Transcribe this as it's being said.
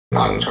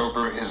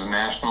October is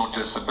National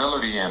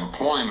Disability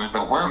Employment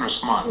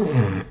Awareness Month.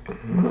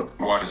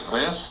 What is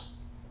this?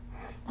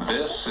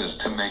 This is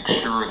to make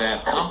sure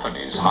that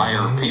companies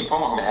hire people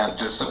who have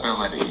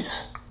disabilities.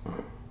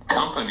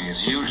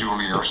 Companies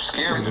usually are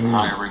scared of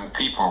hiring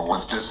people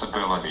with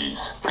disabilities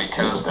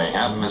because they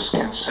have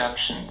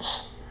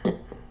misconceptions.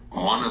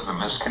 One of the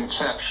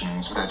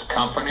misconceptions that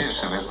companies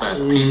have is that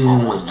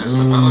people with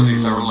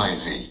disabilities are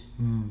lazy.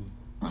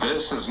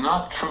 This is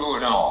not true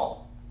at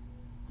all.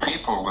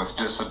 People with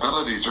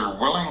disabilities are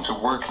willing to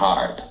work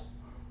hard.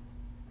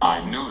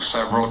 I knew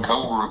several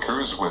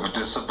co-workers with a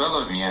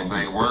disability and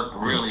they worked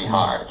really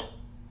hard.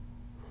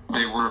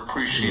 They were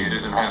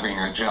appreciated in having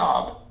a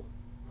job.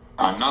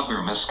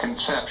 Another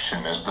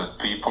misconception is that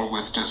people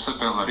with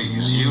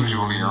disabilities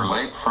usually are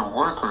late for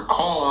work or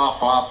call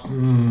off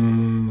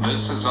often.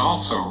 This is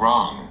also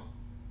wrong.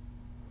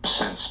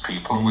 Since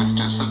people with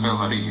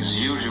disabilities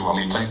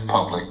usually take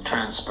public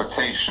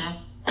transportation,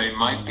 they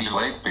might be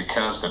late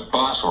because the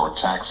bus or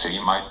taxi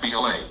might be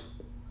late.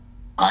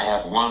 I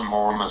have one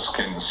more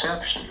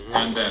misconception,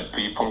 and that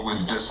people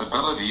with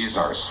disabilities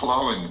are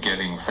slow in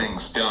getting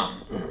things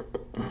done.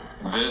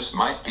 This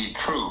might be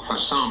true for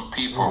some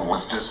people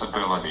with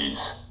disabilities,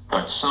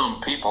 but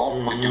some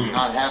people who do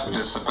not have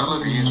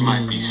disabilities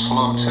might be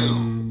slow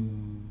too.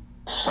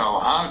 So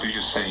how do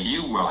you say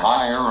you will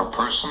hire a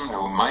person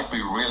who might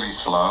be really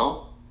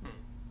slow?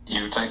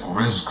 You take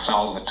risks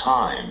all the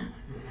time.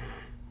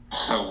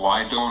 So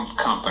why don't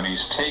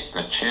companies take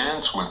the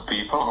chance with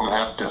people who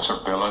have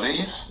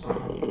disabilities?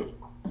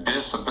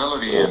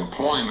 Disability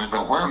Employment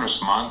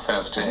Awareness Month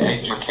has to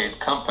educate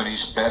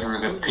companies better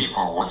that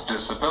people with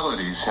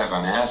disabilities have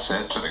an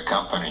asset to the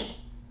company.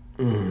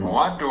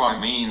 What do I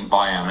mean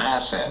by an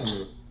asset?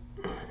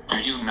 Do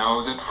you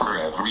know that for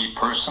every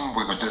person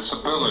with a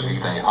disability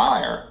they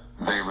hire,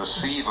 they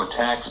receive a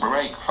tax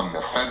break from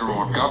the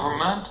federal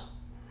government?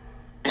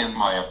 In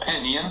my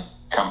opinion,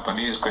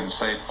 companies can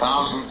save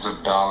thousands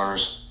of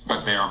dollars,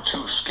 but they are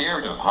too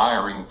scared of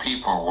hiring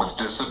people with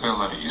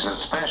disabilities,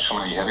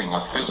 especially having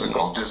a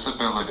physical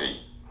disability.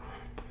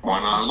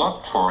 When I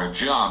looked for a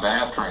job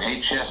after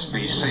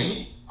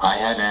HSBC, I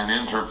had an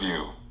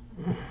interview.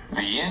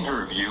 The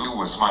interview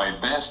was my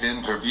best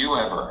interview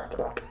ever.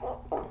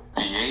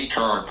 The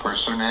HR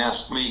person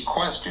asked me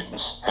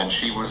questions, and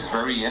she was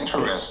very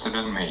interested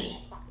in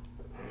me.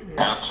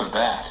 After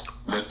that,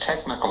 the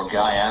technical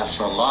guy asked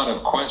a lot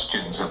of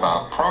questions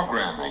about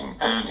programming,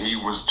 and he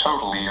was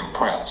totally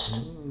impressed.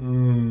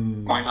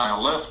 When I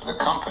left the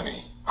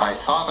company, I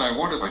thought I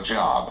would have a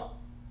job.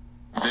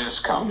 This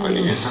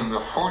company is in the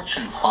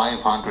Fortune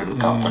 500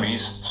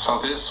 companies, so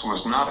this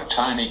was not a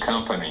tiny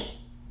company.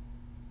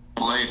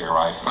 Later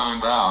I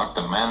found out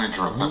the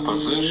manager of the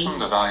position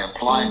that I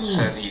applied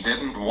said he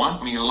didn't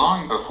want me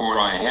long before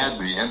I had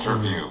the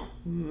interview.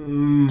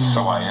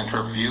 So I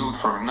interviewed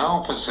for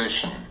no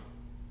position.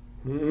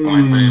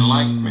 When they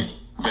liked me,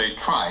 they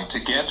tried to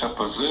get a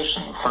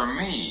position for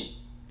me.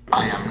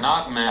 I am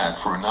not mad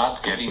for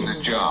not getting the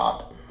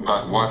job,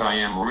 but what I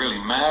am really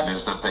mad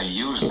is that they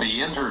used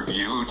the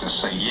interview to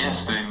say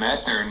yes, they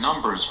met their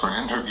numbers for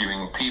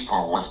interviewing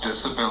people with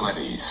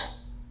disabilities.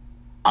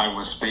 I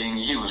was being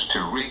used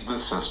to rig the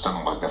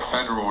system with the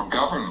federal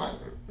government.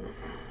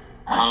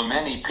 How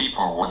many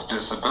people with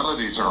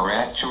disabilities are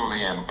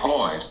actually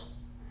employed?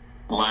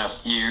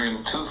 Last year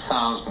in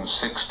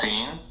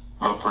 2016,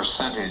 the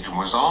percentage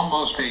was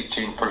almost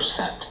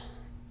 18%.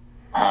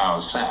 How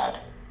sad.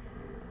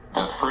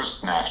 The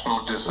first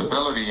National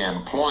Disability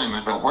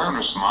Employment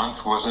Awareness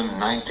Month was in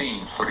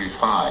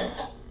 1945.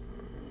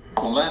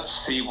 Let's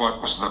see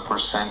what was the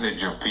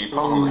percentage of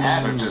people who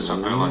had a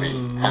disability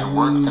and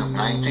worked in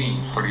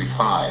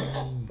 1945.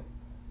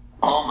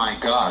 Oh my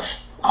gosh,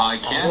 I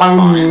can't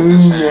find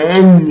this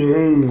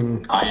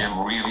answer. I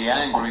am really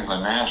angry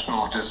the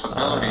National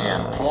Disability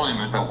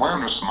Employment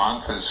Awareness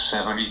Month is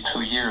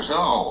 72 years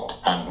old,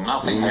 and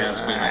nothing has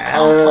been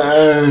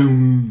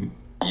accomplished.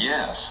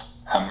 Yes,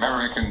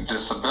 American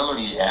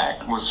Disability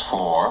Act was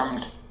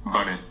formed,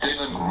 but it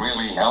didn't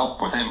really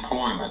help with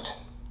employment.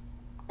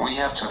 We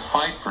have to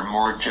fight for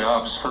more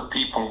jobs for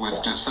people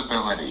with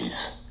disabilities.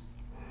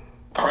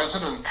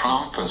 President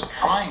Trump is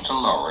trying to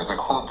lower the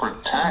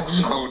corporate tax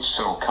code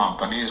so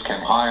companies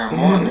can hire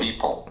more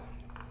people.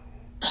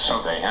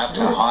 So they have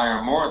to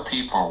hire more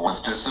people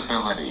with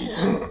disabilities.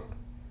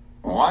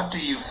 What do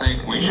you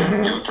think we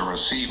should do to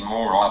receive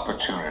more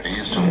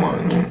opportunities to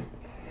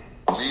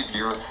work? Leave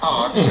your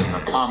thoughts in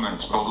the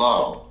comments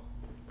below.